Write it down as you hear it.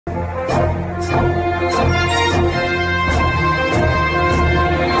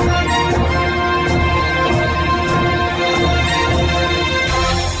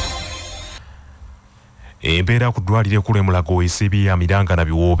Embeera ku ddwaliro ekkulu e Mulago esibye ya miranga na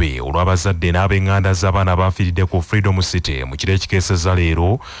biwoobe olw'abazadde n'ab'eŋŋanda z'abaana abafiiridde ku Freedom City mu kiro ekikeesezza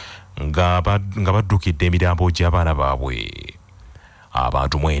leero nga baddukidde emirambo gy'abaana baabwe.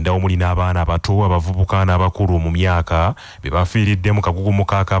 Abantu 9 omuli n'abaana abato abavubuka n'abakulu mu myaka be bafiiridde mu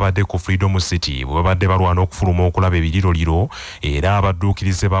kagugumuka akabadde ku Freedom City bwe babadde balwana okufuluma okulaba ebiriroliro era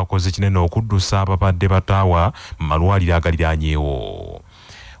abadduukirize bakoze kinene okuddusa ababadde bataawa mu malwaliro agaliraanyeewo.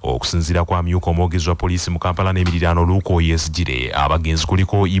 Okusinziira kwa myuka omwogezi wa poliisi mu Kampala n'emiriraano Luko Yesjire, abagenzi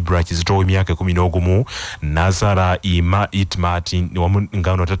kuliko Ibra Kizito w'emyaka 11, Nazara Ima Itmati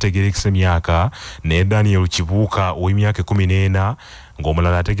nga ono tategerekese emyaka, ne Daniel Kibuuka w'emyaka 14,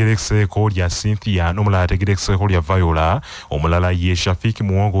 ng'omulala ategerekeseeko lya Cynthia n'omulala ategerekeseeko lya Viola, omulala ye Shafiki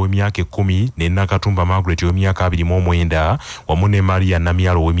Muwongo w'emyaka 10 ne Nakatumba Margaret w'emyaka 29 wamu ne Maria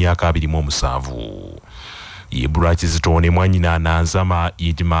Namyalo w'emyaka 27. Ibra Kizito ne mwanyina Nanzama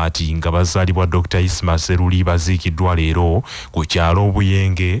Idmati nga bazaalibwa Dr. Isma Seruli baziikiddwa leero ku kyalo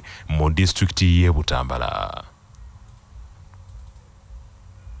Obuyenge mu disitulikiti y'e Butambala.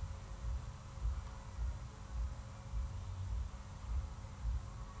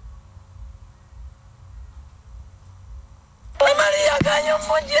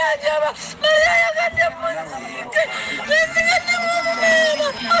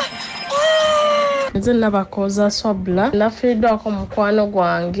 Nze nabakoza swabula nafiiddwako mukwano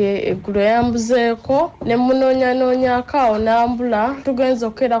gwange eggulo yambuzeeko ne munoonya awo nambula tugenza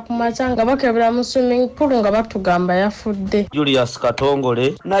okera ku makya nga bakebera mu swimming pool nga batugamba yafudde. Julius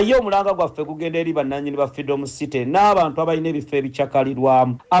Katongole naye omulanga gwaffe gugenda eri bannannyini ba Freedom City n'abantu abalina ebifo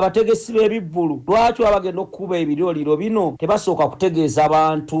ebikyakalirwamu. Abategesi b'ebivvulu lwaki abagenda okukuba ebirooliro bino tebasooka kutegeeza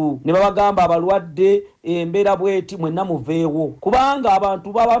abantu ne babagamba abalwadde embeera bweti mwenna muveewo kubanga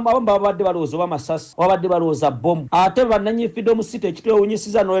abantu babadde balowooza bamasasi wabadde balowooza bomu ate bannannyini Freedom City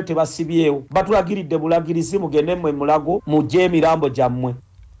ekitwewunyisiza n'olwo tebasibyewo batulagiridde bulagirizi mugende mmwe Mulago mujje emirambo gyammwe.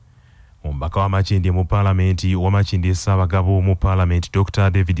 Omubaka w'Amakindye mu Paalamenti w'Amakindye Ssaabagabo mu Paalamenti Dr.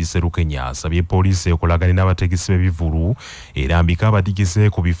 David Serukenya asabye poliisi ekolagane n'abategesi b'ebivvulu erambike abadigize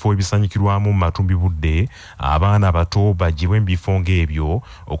ku bifo ebisanyukirwamu mu matumbi budde abaana abato bagibwe mu bifo ng'ebyo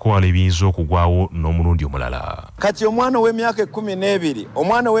okuwala ebiyinza okugwawo n'omulundi omulala. Kati omwana w'emyaka 12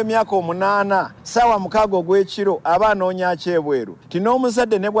 omwana w'emyaka 8 ssaawa 6 ogw'ekiro aba anoonya kyebweru ti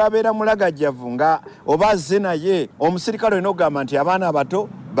n'omuzadde ne bw'abeera mulagajjavu nga oba azze naye omusirikale olina okugamba nti abaana abato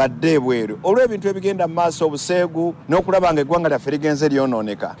badde bweru olw'ebintu ebigenda mu maaso obuseegu n'okulaba nga eggwanga lyaffe ligenze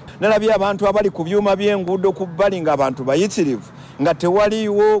lyonooneka. Nalabye abantu abali ku byuma by'enguudo ku bbali ng'abantu bayitirivu nga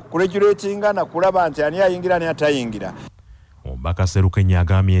tewaliiwo kuregulatinga na kulaba nti ani ayingira ani atayingira. Omubaka Serukenya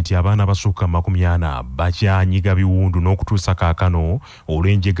agambye nti abaana basukka 40 bakyanyiga biwundu n'okutuusa kaakano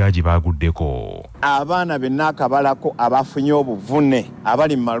olw'enjega gye baaguddeko. Abaana bennaakabalako abafunye obuvune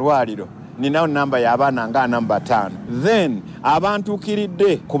abali mu malwaliro ninawo namba y'abaana nga namba 5. Then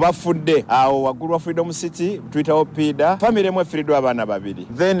abantuukiridde ku bafudde awo waggulu wa Freedom City tuyitawo Pida famire emu efiiriddwa abaana 2.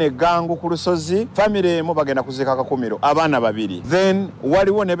 Then Egangu ku Lusozi famire emu bagenda kuziika Kakumiro abaana 2. Then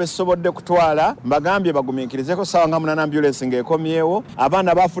waliwo ne besobodde kutwala mbagambye bagumiikirizeko ssaawa nga 8 ambulance ng'ekomyewo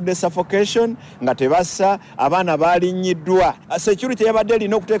abaana bafudde suffocation nga tebassa abaana baalinnyiddwa. Security yabadde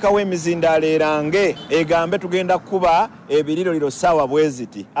erina okuteekawo emizindaalo erange egambe tugenda kuba ebiriroliro ssaawa bwe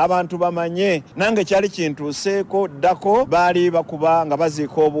ziti abantu bamanye nange kyali kintuuseeko ddako baali bakuba nga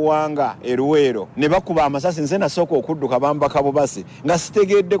baziika obuwanga eruweero ne bakuba amasasi nze nasooka okudduka bambaka bubasi nga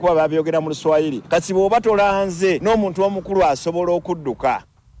sitegedde kuba babyogera mu Luswayiri kati bw'oba tolanze n'omuntu omukulu asobola okudduka.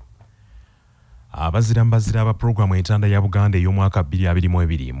 Abazira aba programu entanda ya Buganda ey'omwaka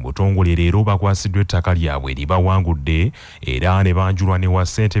 2022 mu butongole leero bakwasiddwa ettaka lyabwe libawangudde era ne banjulwa ne wa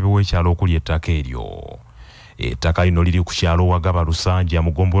ssentebe w'ekyalo okuli ettaka eryo. Ettaka lino liri ku kyalo Wagaba Lusanja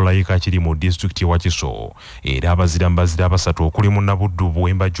mu Gombola y'eka kiri mu disitulikiti wa Kiso era abazira abasatu okuli Munnabuddu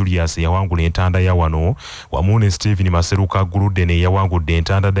Buwemba Julius yawangula entanda ya wano wamu ne Stephen Maseruka Guludde ne yawangudde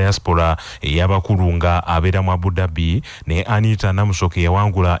entanda diaspora ey'abakulu nga abeera mu Abu Dhabi ne Anita Namusoke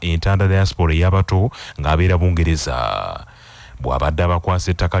yawangula entanda diaspora ey'abato ng'abeera Bungereza. Bw'abadde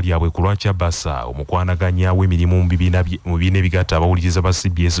abakwasa ettaka lyabwe ku lwa Kyabasa omukwanaganya w'emirimu mu bibiina ebigatta abawuliriza ba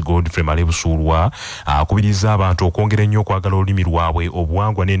CBS Godfrey Male Busuulwa akubiriza abantu okwongera ennyo okwagala olulimi lwabwe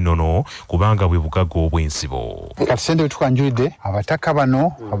obuwangwa n'ennono kubanga bwe bugagga obw'ensibo. Kati ssente wetukanjulidde abataka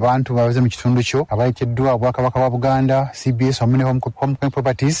bano abantu babaze mu kitundu kyo abayitiddwa Obwakabaka bwa Buganda CBS wamu ne Home Coin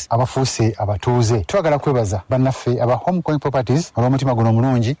Properties abafuuse abatuuze. Twagala kwebaza bannaffe aba Home Coin Properties olw'omutima guno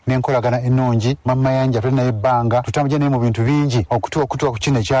omulungi n'enkolagana ennungi mamma yanja tulinayo ebbanga tutambuje naye mu bintu bingi okutuwa ku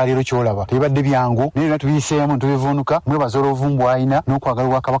kino ekyaleero kyolaba tebadde byangu naye tubiyiseemu tubivuunuka mwebaza olw'ovumbu alina n'okwagala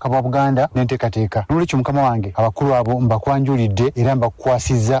Obwakabaka bwa Buganda n'enteekateeka. N'olwekyo mukama wange abakulu abo mbakwanjulidde era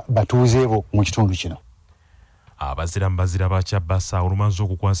mbakukwasizza batuuze bo mu kitundu kino. Abazira ba Kyabasa olumanzi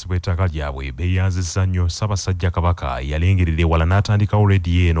okukwasibwa ettaka lyabwe beeyanzizza nnyo Ssaabasajja Kabaka yalengerera ewala n'atandikawo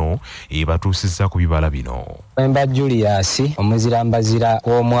leediyo eno ebatuusizza ku bibala bino. Wemba Julius omuzirambazira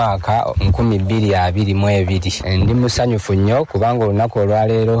w'omwaka 2022 ndi musanyufu nnyo kubanga olunaku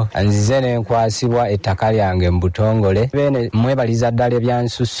olwaleero nzize n'enkwasibwa ettaka lyange mu butongole bene mwebaliza ddala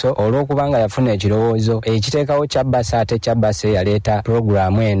ebyansusso olw'okubanga yafuna ekirowoozo ekiteekawo Kyabasa ate Kyabasa yaleeta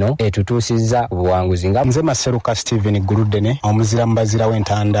pulogulaamu eno etutuusizza obuwanguzi. Nze Maseruka Steven Guludene omuzirambazira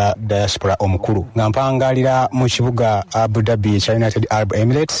w'entanda diaspora omukulu nga mpangalira mu kibuga Abu Dhabi ekya United Arab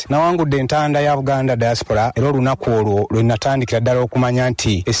Emirates nawangudde entanda ya Buganda diaspora era olunaku olwo lwe natandikira ddala okumanya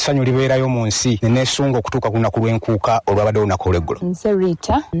nti essanyu libeerayo mu nsi neneesunga okutuuka ku lunaku lw'enkuuka olwabadde olunaku olw'eggulo. Nze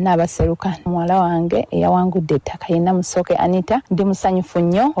Rita Naabaseruka muwala wange eyawangudde ettaka yenna Musooke Anita ndi musanyufu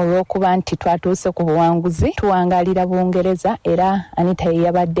nnyo olw'okuba nti twatuuse ku buwanguzi tuwangalira Bungereza era Anita ye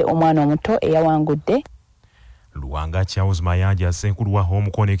yabadde omwana omuto eyawangudde. Luwanga Charles Mayanja Senkulu wa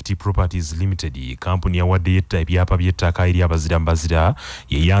Home Connect Properties Limited kampuni yawadde ebyapa by'ettaka eri abazirambazira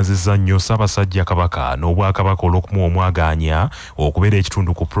yeeyanzizza nnyo Ssaabasajja Kabaka n'Obwakabaka olw'okumuwa omwagaanya okubeera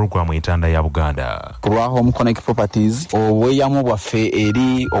ekitundu ku pulogulaamu entanda ya Buganda. Ku lwa Home Connect Properties obweyamu bwaffe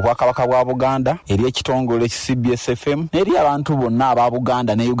eri Obwakabaka bwa Buganda eri ekitongole CBS FM n'eri abantu bonna aba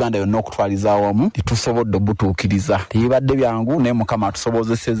Buganda ne Uganda yonna okutwaliza awamu tetusobodde obutuukiriza. Tebibadde byangu naye Mukama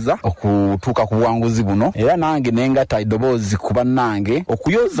atusobozesezza okutuuka ku buwanguzi buno era nange nengata idoboozi kuba nange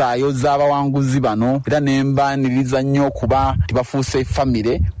okuyozaayoza abawanguzi bano era nembaniriza nnyo kuba tibafuuse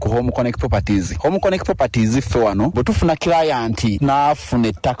famire ku Home Connect Properties. Home Connect Properties ffe wano bwe tufuna client n'afuna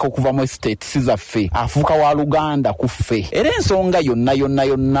ettaka okuva mu estates zaffe afuuka wa Luganda ku ffe era ensonga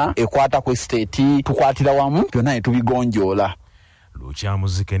yonna ekwata ku estate tukwatira wamu byonna ne tubigonjoola.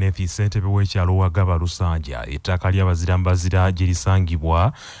 Lukyamuzi Kenneth ssentebe w'ekyalo Wagaba Lusanja ettaka ly'abazirambazira gye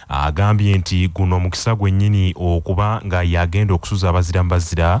lisangibwa agambye nti guno omukisa gwennyini okuba nga yagenda okusuza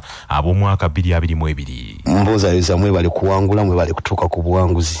abazirambazira ab'omwaka 2022. Mbuuzayuza mwebale kuwangula mwebale kutuuka ku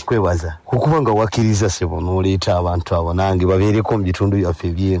buwanguzi kwebaza okuba nga wakkiriza sebo n'oleeta abantu abo nange babeereko mu bitundu byaffe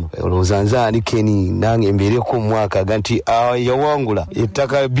byeno olowooza nze ani Keni nange mbeereko mu mwaka nti yawangula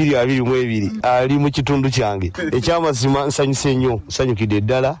ettaka 2022 ali mu kitundu kyange ekyamazima nsanyuse nnyo nsanyukidde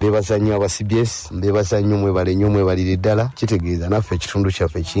ddala beebaza nnyo aba CBS mbeebaza nnyo mwebale nnyo mwebalire ddala kitegeeza naffe ekitundu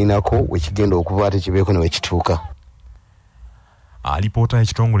kyaffe kiinako wekigenda okuva tekibeeko ne wekituuka. Alipoota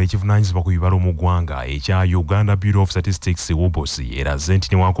ekitongole ekivunaanyizibwa ku bibala mu ggwanga ekya Uganda Bureau of Statistics Wobosi eraze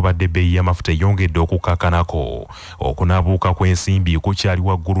nti newankubadde ebbeeyi y'amafuta eyongedde okukkakanako okunaabuuka kw'ensimbi kukyali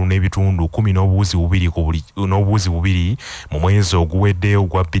waggulu n'ebitundu 10 n'obuwuzi bubiri mu mwezi oguwedde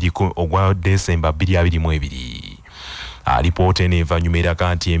ogwa Desemba 2022. Alipoota eno envannyuma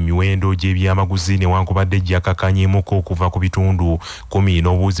eraga nti emiwendo gy'ebyamaguzi newankubadde gyakkakanyeemuko okuva ku bitundu 10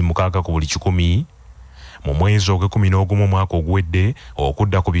 n'obuwuzi 6 ku buli 100 mu mwezi ogw'e11 omwaka oguwedde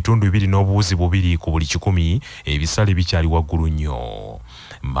okudda ku bitundu 2 n'obuwuzi 2 ku buli 100 ebisale bikyali waggulu nnyo.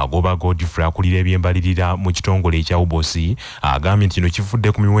 Magoba Godfrey akulira ebyembalirira mu kitongole ekya Ubosi agambye nti kino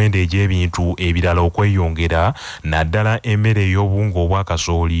kivudde ku miwendo egy'ebintu ebirala okweyongera naddala emmere ey'obuwunga obwa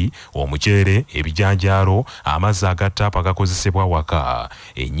kasooli, omuceere, ebijanjaalo, amazzi agattapa agakozesebwa waka,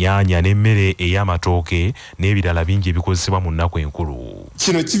 ennyaanya n'emmere ey'amatooke n'ebirala bingi ebikozesebwa mu nnaku enkulu.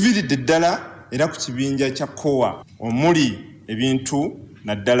 Kino kiviiridde ddala era ku kibinja kya kowa omuli ebintu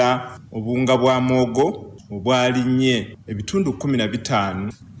naddala obuwunga bwa mwogo obwalinnye ebitundu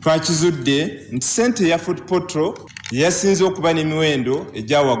 15 twakizudde nti ssente ya food potro yasinze okuba n'emiwendo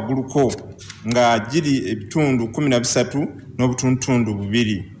egya wagguluko nga giri ebitundu 13 n'obutundutundu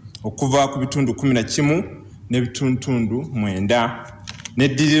 2 okuva ku bitundu 11 n'ebitundutundu 9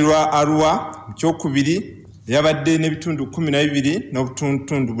 neddirirwa Arua mu kyokubiri yabadde n'ebitundu 12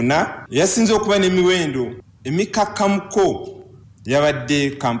 n'obutundutundu 4 yasinze okuba n'emiwendo emikakkamuko yabadde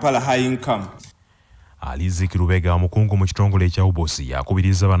Kampala high income. Aliziki Lubega omukungu mu kitongole ekya Ubosi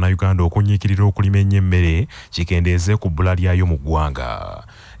yakubiriza bannayuganda okunyiikirira okulima ennyo kikendeeze ku bbula lyayo mu ggwanga.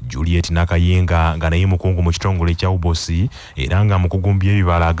 Juliet Nakayenga nga naye mukungu mu kitongole ekya Ubosi era nga mukugumbya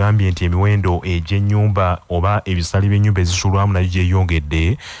ebibala agambye nti emiwendo egy'ennyumba oba ebisale by'ennyumba ezisulwamu nayo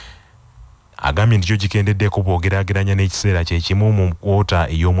gyeyongedde. Agambye nti kyo gikendeddeko bw'ogeraageranya n'ekiseera kye kimu mu kwota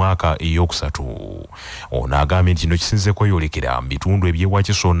ey'omwaka ey'okusatu. Ono agambye nti kino kisinze kweyolekera mu bitundu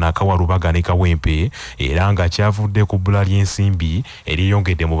eby'ewakiso Nakawalubaga ne Kawempe era nga kyavudde ku bbula ly'ensimbi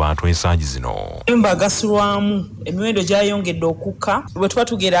eryeyongedde mu bantu ensangi zino. Ennyumba gasulwamu emiwendo gyayongedde okukka bwe tuba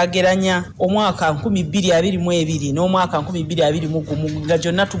tugeraageranya omwaka 2022 n'omwaka 2021 nga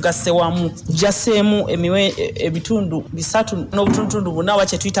gyonna tugasse wamu gyasseemu ebitundu 3 n'obutundutundu 4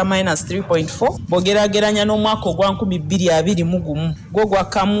 kye tuyita -3.1 1.4 bogerageranya n'omwaka ogwa 2021 gwo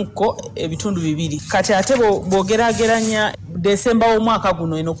gwakamuko ebitundu bibiri. Kati ate bogerageranya Desemba w'omwaka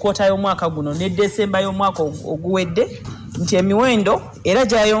guno eno kwota y'omwaka guno ne Desemba y'omwaka oguwedde nti emiwendo era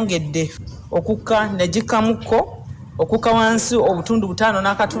gyayongedde okukka ne gikamuko okukka wansi obutundu 5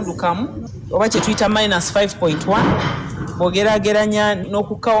 n'akatundu kamu oba kye tuyita -5.1 bogerageranya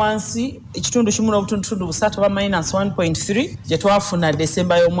n'okukka wansi ekitundu kimu n'obutundu 3 oba -1.3 gye twafuna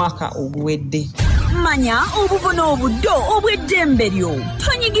Desemba y'omwaka oguwedde. Manya obuvuna obuddo obw'eddembe lyo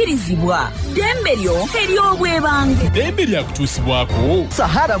tonyigirizibwa ddembe lyo ery'obwebange ddembe lyakutuusibwako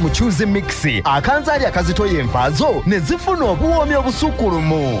Sahara Muchuzi Mixi akanzaali akazitoya envaazo ne zifuna obuwoomi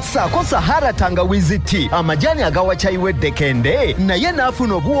obusukkulumu saako Sahara tangawizi tea amajani agawa chai weddekende naye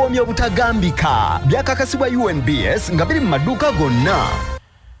n'afuna obuwoomi obutagambika byakakasibwa UNBS nga biri mu maduuka gonna.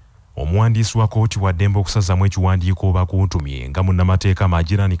 Omuwandiisi wa kooti wa ddembe okusazamu ekiwandiiko bakuntumye nga munnamateeka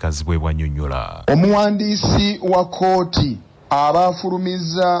Magirani Kazibwe bw'annyonnyola. Omuwandiisi wa kooti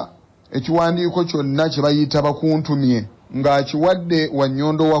abaafulumizza ekiwandiiko kyonna kye bayita bakuntumye ng'akiwadde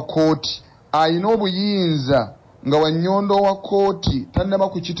Wannyondo wa kooti alina obuyinza nga Wannyondo wa kooti tannaba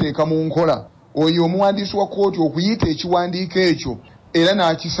kukiteeka mu nkola oyo omuwandiisi wa kooti okuyita ekiwandiiko ekyo era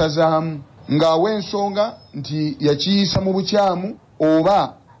n'akisazaamu ng'awa ensonga nti yakiyisa mu bukyamu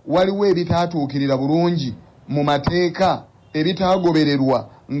oba waliwo ebitaatuukirira bulungi mu mateeka ebitaagobererwa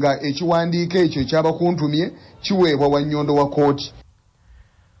nga ekiwandiiko ekyo ekyabakuntumye kiweebwa Wannyondo wa kooti.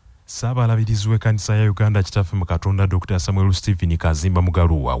 Ssaabalabirizi w'ekkanisa ya Uganda kitaffe mu Katonda Dr. Samuel Stephen Kazimba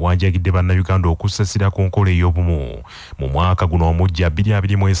Mugaluwa wanjagidde bannayuganda okussasira ku nkola ey'obumu mu mwaka guno omujja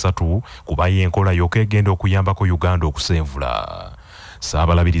 2023 kuba y'enkola yokka egenda okuyambako Uganda okusenvula.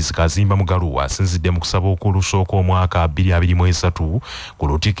 Ssaabalabirizi Kazimba Mugaluwa asinzidde mu kusaba okulusooka omwaka 2023 ku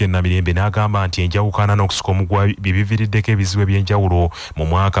Lutikko e Namirembe n'agamba nti enjawukana n'okusika omugwa biviiriddeko ebizibu eby'enjawulo mu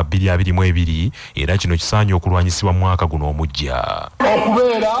mwaka 2022 era kino kisaanye okulwanyisibwa mu mwaka guno omujja.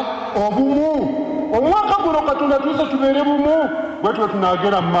 Okubeera obumu omwaka guno Katonda tuze tubeere bumu bwetwe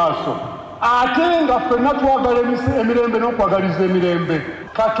tunaagera mu maaso ate nga ffenna twagala emirembe n'okwagaliza emirembe.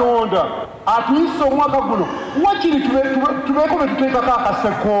 Katonda atuyise omwaka guno wakiri tubeeko be tuteekako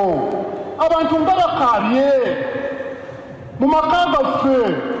akaseko abantu nga bakaabye mu maka gaffe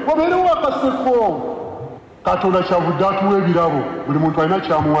wabeerewo akaseko. Katonda kyavudde atuwa ebirabo buli muntu alina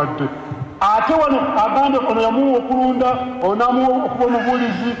kyamuwadde ate wano agambe ono yamuwa okulunda ono namuwa okuba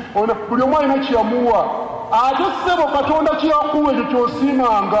omubuulizi buli omu alina kyeyamuwa ate ssebo Katonda kyeyakuwa ekyo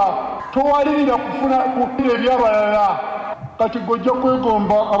kyosiimanga towalirira kufuna kukira ebyabalala. Kati gojja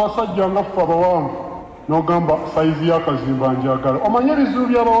kwegomba abasajja nga ffe abawanvu n'ogamba sayizi y'akazimba njagala omanye ebizibu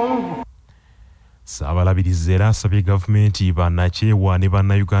by'abawanvu. Ssaabalabirizi era asabye gavumenti bannakyewa ne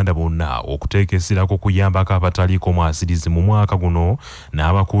bannayuganda bonna okuteekesirako kuyambako abataliiko mwasirizi mu mwaka guno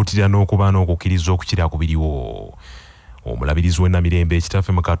n'abakuutira n'okuba n'okukkiriza okukira ku biriwo. Omulabirizi w'e Namirembe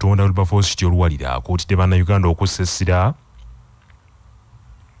ekitaffe mu Katonda Wilberforce Kyoluwalira akuutidde bannayuganda okussessira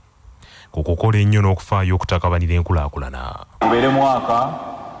ku kukola ennyo n'okufaayo okutakabanira enkulaakulana. Gubeere mwaka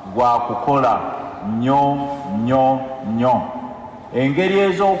gwa kukola nnyo. Engeri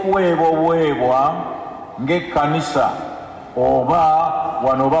ez'okuweebwa obuweebwa ng'ekkanisa oba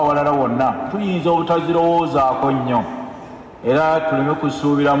wano oba walala wonna tuyinza obutazirowoozaako nnyo era tuleme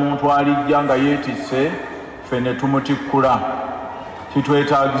kusuubira muntu alijja nga yeetisse ffe ne tumutikkula.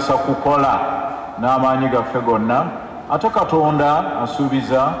 Kitwetaagisa kukola n'amaanyi gaffe gonna ate Katonda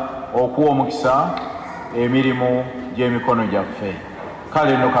asuubiza okuwa omukisa emirimu gy'emikono gyaffe.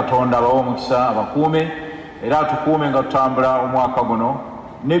 Kale nno Katonda abawa omukisa abakuume era atukuume nga tutambula omwaka guno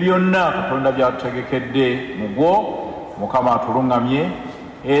ne byonna Katonda byatutegekedde mu gwo. Mukama atuluŋŋamye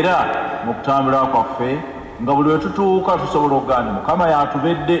era mu kutambula kwaffe nga buli we tutuuka tusobola okugaa nti Mukama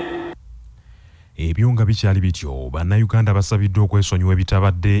yatubedde. Ebyo nga bikyali bityo bannayuganda basabiddwa okwesonyiwa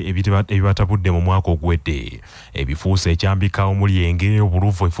ebibatabudde mu mwaka oguwedde ebifuuse ekyambika omuliyenge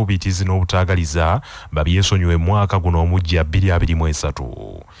obuluvu efubitizi n'obutaagaliza babyesonyiwe mu mwaka guno omujja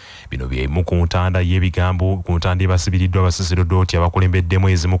 2023. Bino byemu ku ntanda y'ebigambo ku ntanda ebasibiriddwa abasaserdoti abakulembeddemu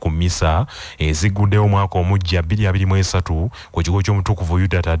ezimu ku mmisa eziguddewo omwaka omujja 2023 ku kigo ky'omutukuvu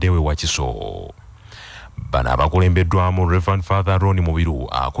Yuda Tadewe Wakiso. Bano abakulembeddwamu Reverend Father Ron Mubiru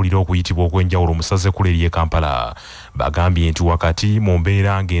akulira okuyitibwa okw'enjawulo mu ssazzekulu ery'e Kampala bagambye nti wakati mu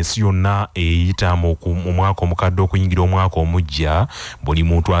mbeera ng'ensi yonna eyita mu mwaka omukadde okuyingira omwaka omujja buli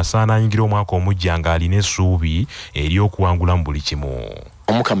muntu asaana ayingira omwaka omujja ng'alina essuubi ery'okuwangula mu buli kimu.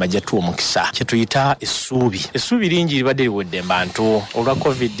 omukama jatu omukisa kyetuyita essuubi lingi libadde liwedde bantu olwa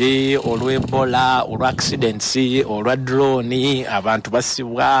covid olwa ebola olwa accidents olwa drone abantu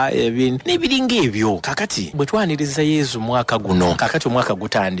basibwa n'ebiringa ebyo kakati bwe twaniriza yezu mwaka guno kakati omwaka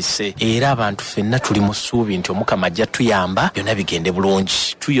gutandise era abantu ffenna tuli mu ssuubi nti omukama ajja tuyamba byonna bigende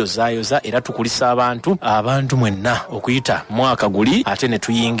bulungi tuyozaayoza era tukulisa abantu mwenna okuyita mwaka guli ate ne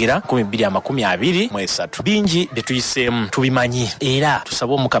tuyingira 2023 bingi bye tuyiseemu tubimanyi era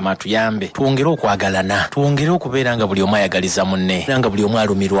tusabe omukama atuyambe twongere okwagalana twongere okubeera nga buli omu ayagaliza munne nga buli omu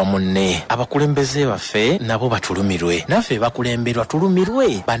alumirwa munne abakulembeze baffe nabo batulumirwe naffe bakulemberwa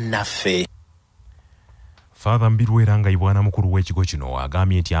tulumirwe bannaffe. Father Mbirwera nga ibwana mukuru w'ekigo kino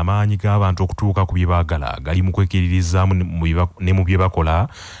agambye nti amaanyi g'abantu okutuuka ku bye baagala gali mu kwekiririza ne mu bye bakola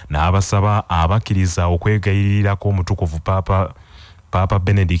n'abasaba abakkiriza okwegayirirako omutukuvu Papa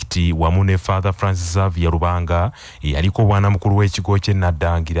Benedict wamu ne Father Francis Xavier Rubanga yaliko bwana mukuru w'ekigo kye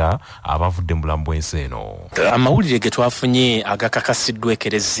Naddangira abavudde mu bulamu bw'ensi eno. Amawulire ge twafunye agakakasiddwa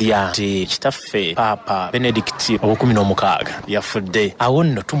ekereziya nti kitaffe Papa Benedict ow'okumi yafudde awo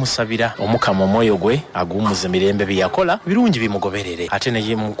nno tumusabira omukama omwoyo gwe aguumuze mirembe bye yakola birungi bimugoberere ate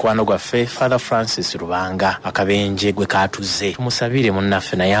ne mukwano gwaffe Father Francis Rubanga akabenje gwe kaatuze tumusabire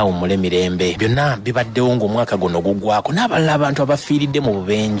munnaffe naye awummule mirembe byonna bibaddewo ng'omwaka guno guggwako n'abalala abantu abafiiridde mu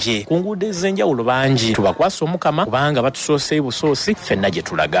bubenje ku nguudo ez'enjawulo bangi tubakwasa omukama kubanga batusooseyo busoosi ffenna gye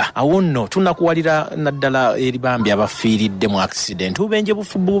tulaga awo nno tunakuwalira naddala eri bambi abafiiridde mu accident obubenje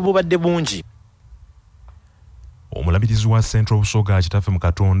bubadde bungi. Omulabirizi wa Central Busoga kitaffe mu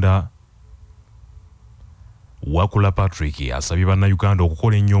Katonda Wakula Patrick asabye bannayuganda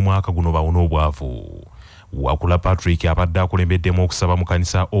okukola ennyo omwaka guno bawone obwavu. Wakula Patrick abadde akulembeddemu okusaba mu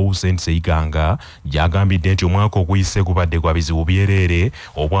kanisa All Saints Iganga gy'agambidde nti omwaka oguyise gubadde gwa bizibu byereere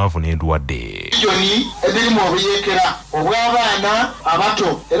obwavu n'endwadde. Joni emirimu obuyeekera obw'abaana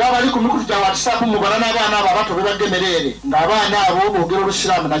abato era abali ku mikutu gya WhatsApp mubala n'abaana abo abato bebadde mereere ng'abaana abo boogera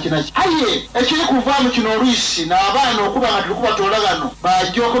olusiraamu nakinaki aye ekiri kuvaamu kino oluyisi n'abaana okuba nga tuli kubatoola gano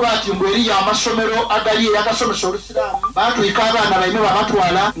bajja okuba ati mbu eri amasomero agali eyagasomesa olusiraamu baatwika abaana baime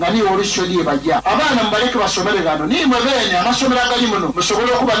babatwala nga niyo olusiso liye bajja abaana mubaleke basomere gano nimwe beene amasomero agali muno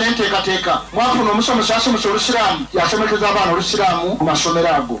musobole okuba n'enteekateeka mwafuna omusomesa asomesa olusiraamu yasomekeza abaana olusiraamu mu masomero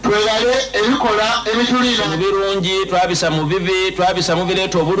ago twegale ebikola ebituliira birungi twabisa mu bibi twabisa mu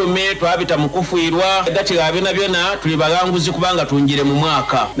bireeta obulumi twabita mu kufiirwa gati gaabina byonna tuli baganguzi kubanga tunjire mu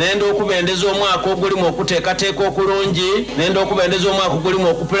mwaka nenda okubendeza omwaka ogulimu okuteekateeka okulungi nenda okubendeza omwaka ogulimu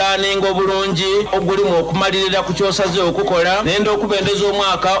okupulaninga obulungi ogulimu okumalirira ku kyosaze okukola nenda okubendeza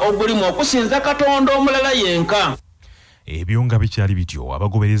omwaka ogulimu okusinza Katonda omulala yenka. Ebyo nga bikyali bityo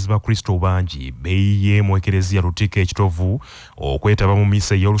abagoberezi ba Kristo bangi beeyiye mu ekereziya Lutika ekitovu okwetaba mu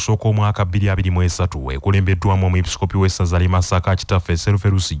misa y'olusooka omwaka 2023 ekulembeddwamu omwepiskopi w'essaza ly'e Masaka kitaffe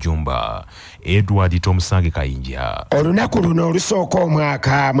Seruferusi Jumba Edward Tomusange Kayinja. Olunaku luno olusooka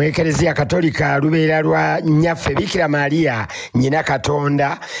omwaka mu ekereziya Katolika lubeera lwa nnyaffe Bikira Maria nnyina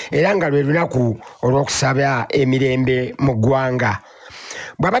Katonda era nga lwe lunaku olw'okusaba emirembe mu ggwanga.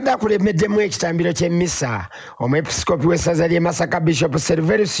 Bwabadde akulembeddemu ekitambiro ky'emmisa omwepiskopi w'essaza ly'e Masaka Bishop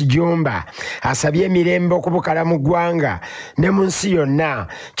Seruferusi Jumba asabye emirembe okubukala mu ggwanga ne mu nsi yonna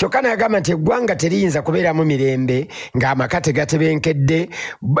kyokka n'agamba nti eggwanga teriyinza kubeeramu mirembe ng'amaka tegatebenkedde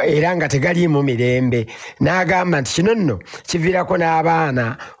era nga tegaliimu mirembe n'agamba nti kino nno kiviirako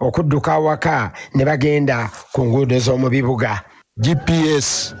n'abaana okudduka awaka ne bagenda ku nguudo z'omu bibuga.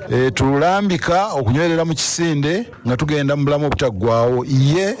 GPS tulambika okunywerera mu kisinde nga tugenda mu bulamu obutaggwaawo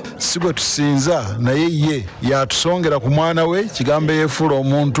ye si gwe tusinza naye ye yatusongera ku mwana we kigambo yeefuula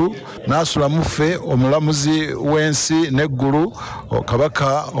omuntu n'asula mu ffe omulamuzi w'ensi n'eggulu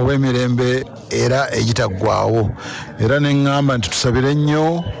kabaka ow'emirembe era egitaggwaawo era ne ŋŋamba nti tusabire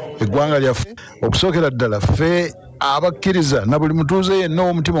nnyo eggwanga lyaffe okusookera ddala ffe abakkiriza na buli mutuuze yenna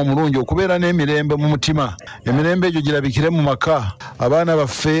ow'omutima omulungi okubeera n'emirembe mu mutima emirembe egyo girabikire mu maka abaana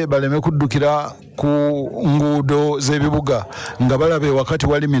baffe baleme kuddukira ku nguudo z'ebibuga nga balaba wakati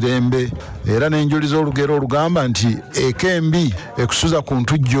wali mirembe era n'enjoli z'olugero olugamba nti ekembi ekusuza ku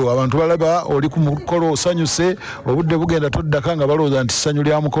ntujjo abantu balaba oli ku mukolo osanyuse obudde bugenda toddaka nga balowooza nti ssanyu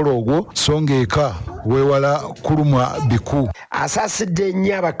lya mukolo ogwo so ng'eka weewala kulumwa biku. Asaasidde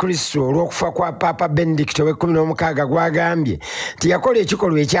nnyo abakristo olw'okufa kwa Papa Benedict ow'e16 gwagambye nti yakola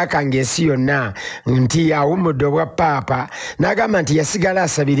ekikolwa ekyakanga ensi yonna nti awummudde obwa Papa n'agamba nti yasigala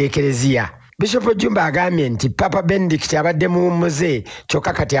asabira ekereziya. Bishop Jumba agambye nti Papa Benedict abadde muwummuze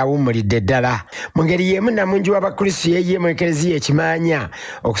kyokka kati awummulidde ddala. Mu ngeri y'emu Namungi w'Abakristo yeeye mu Eklezia ekimanya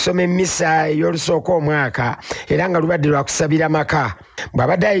okusoma emmisa ey'olusooka omwaka era nga lubadde lwa kusabira maka.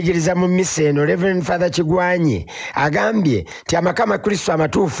 Bw'abadde ayigiriza mu mmisa eno, Reverend Father Kigwanyi agambye nti amaka amakristo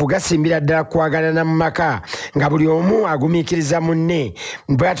amatuufu gasimbira ddala kwagalana mu maka nga buli omu agumiikiriza munne.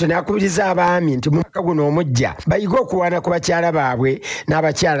 Bw'atyo n'akubiriza abaami nti mu mwaka guno omujja bayige okuwaana ku bakyala baabwe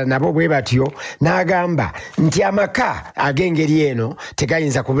n'abakyala nabo bwe batyo, n'agamba nti amaka ag'engeri eno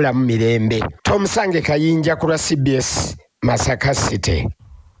tegayinza kubulamu mirembe. Tomusange Kayinja ku lwa CBS Masaka City.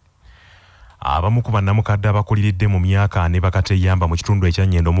 Abamu ku bannamukadde abakuliridde mu myaka ne bakateyamba mu kitundu ekya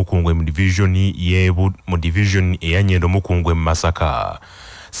Nnyendo Mukungwe mu division eya Nnyendo Mukungwe mu Masaka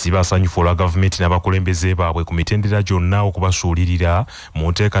si basanyufu olwa gavumenti n'abakulembeze baabwe ku mitendera gyonna okubasuulirira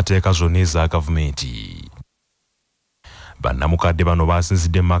mu nteekateeka zonna eza gavumenti. Bannamukadde bano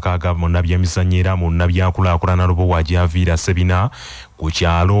basinzidde mu maka ga munnabyemizannyo era mu nnabyakulaakulana Lubowaajaviira Sebina ku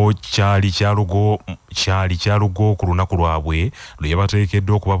kyalo kyali kyalugo ku lunaku lwabwe lwe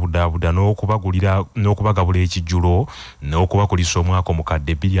yabateekeddwa okubabudaabuda n'okubagabula ekijjulo n'okubakulisa omwaka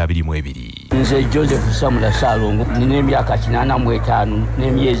omukadde 2022. Nze Joseph Samula Salongo nina emyaka 85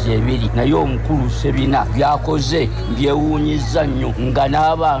 n'emyezi 2 naye omukulu Sebina byakoze byewuunyiza nnyo nga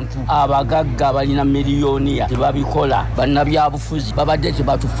n'abantu abagagga balina miliyoniya tebabikola. Bannabyabufuzi babadde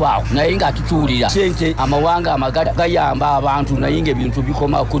tebatufaawo naye nga tutuwulira sente amawanga amagada gayamba abantu naye ng'ebintu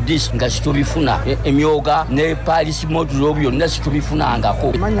bikoma ku dis nga situbifuna emyoga ne Paris modulo byonna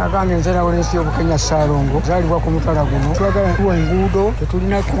situbifunangako. Manya gange nzera olensi y'Obukenya Salongo zalibwa ku mutala guno twagala tuwa enguudo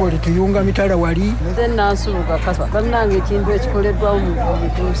tetulina kubo lituyunga mitala wali. Nze Nansuluga Kaswa bannange ekintu ekikoleddwawo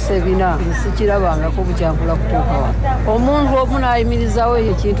mu Sebina sikirabangako bukyakula kutuuka wano. Omuntu omu n'ayimirizawo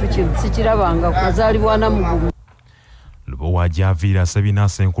ekintu kino sikirabangako azaalibwa namugumu. Lubowaajaviira Sebina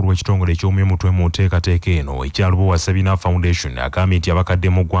Ssenkulu w'ekitongole eky'omumutwe mu nteekateeka eno ekya Lubowa Sebina Foundation agambye nti abakadde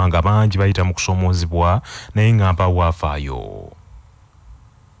mu ggwanga bangi bayita mu kusomoozebwa naye nga mpawo afaayo.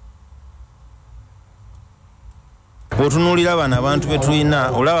 Bw'otunuulira bano abantu be tulina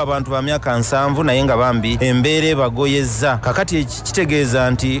olaba abantu ba myaka 7 naye nga bambi embeera bagoyezza kakati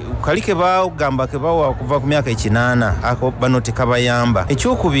kitegeeza nti kalike bagamba ke bawa kuva ku myaka 8 ako bano tekabayamba.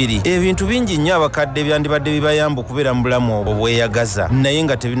 Ekyokubiri ebintu bingi nnyo abakadde byandibadde bibayamba okubeera mu bulamu obweyagaza naye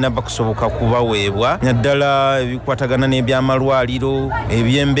nga tebinaba kusoboka kubaweebwa naddala ebikwatagana n'ebyamalwaliro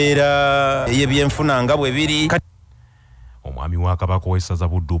eby'embeera ey'ebyenfuna nga bwe biri. Omwami wa Kabaka w'essaza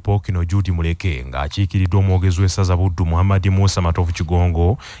Buddu Pokino Judy Muleke ng'akiikiriddwa omwogezi w'essaza Buddu Muhammad Musa Matovu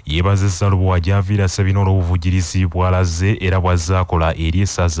Kigongo yeebazizza Lubowaajaviira Sebina olw'obuvujjirizi bw'alaze era bw'azzaakola eri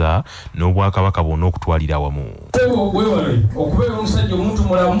essaza n'Obwakabaka bwonna okutwalira awamu. Weewale okubeera omusajja omuntu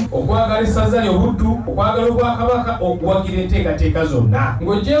mulamu okwagala essaza lyo Buddu okwagala Obwakabaka okuwagira enteekateeka zonna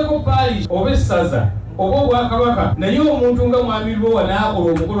ng'oggyeko palish oba essaza oba Obwakabaka naye omuntu nga mwami Lubowa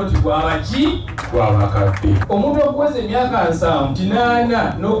n'akola omukolo ti gwabaki gwabakadde. Omuntu okuweza emyaka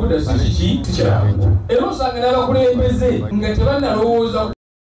 8 n'okudda si kiki tikyangu era osanga n'abakulembeze nga tebannalowooza